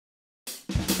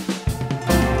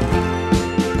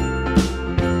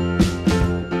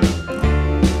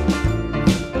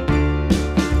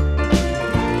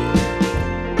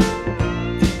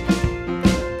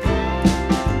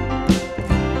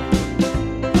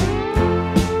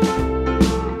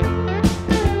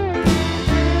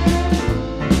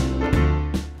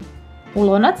U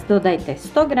lonac dodajte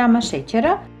 100 g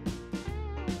šećera,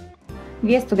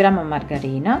 200 g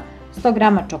margarina, 100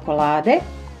 g čokolade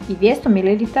i 200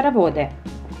 ml vode.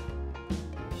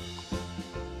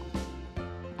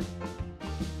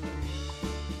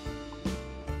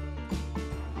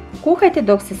 Kuhajte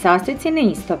dok se sastojci ne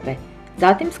istope,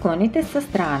 zatim sklonite sa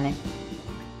strane.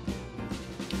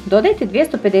 Dodajte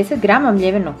 250 g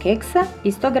mljevenog keksa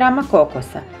i 100 g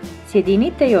kokosa.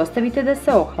 Sjedinite i ostavite da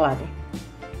se ohladi.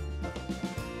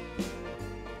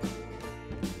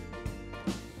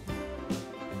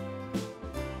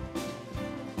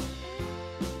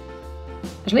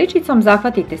 Žličicom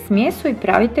zahvatite smjesu i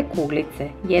pravite kuglice,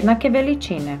 jednake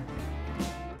veličine.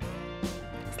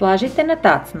 Slažite na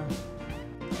tacnu.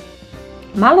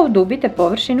 Malo udubite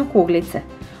površinu kuglice.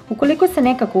 Ukoliko se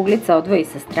neka kuglica odvoji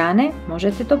sa strane,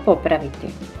 možete to popraviti.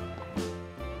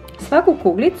 Svaku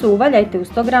kuglicu uvaljajte u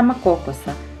 100 g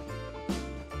kokosa.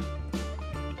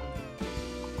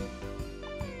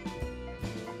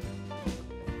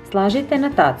 Slažite na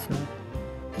tacnu.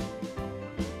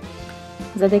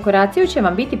 Za dekoraciju će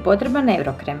vam biti potreban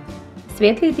eurokrem.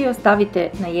 Svijetli dio stavite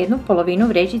na jednu polovinu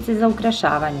vrećice za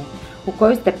ukrašavanje, u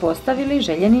koju ste postavili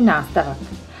željeni nastavak,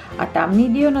 a tamniji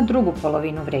dio na drugu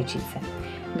polovinu vrećice.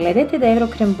 Gledajte da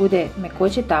eurokrem bude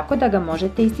mekoće tako da ga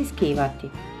možete istiskivati.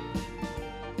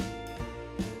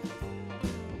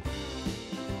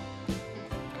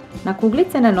 Na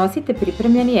kuglice nanosite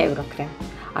pripremljeni eurokrem,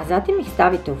 a zatim ih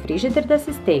stavite u frižider da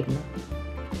se stegnu.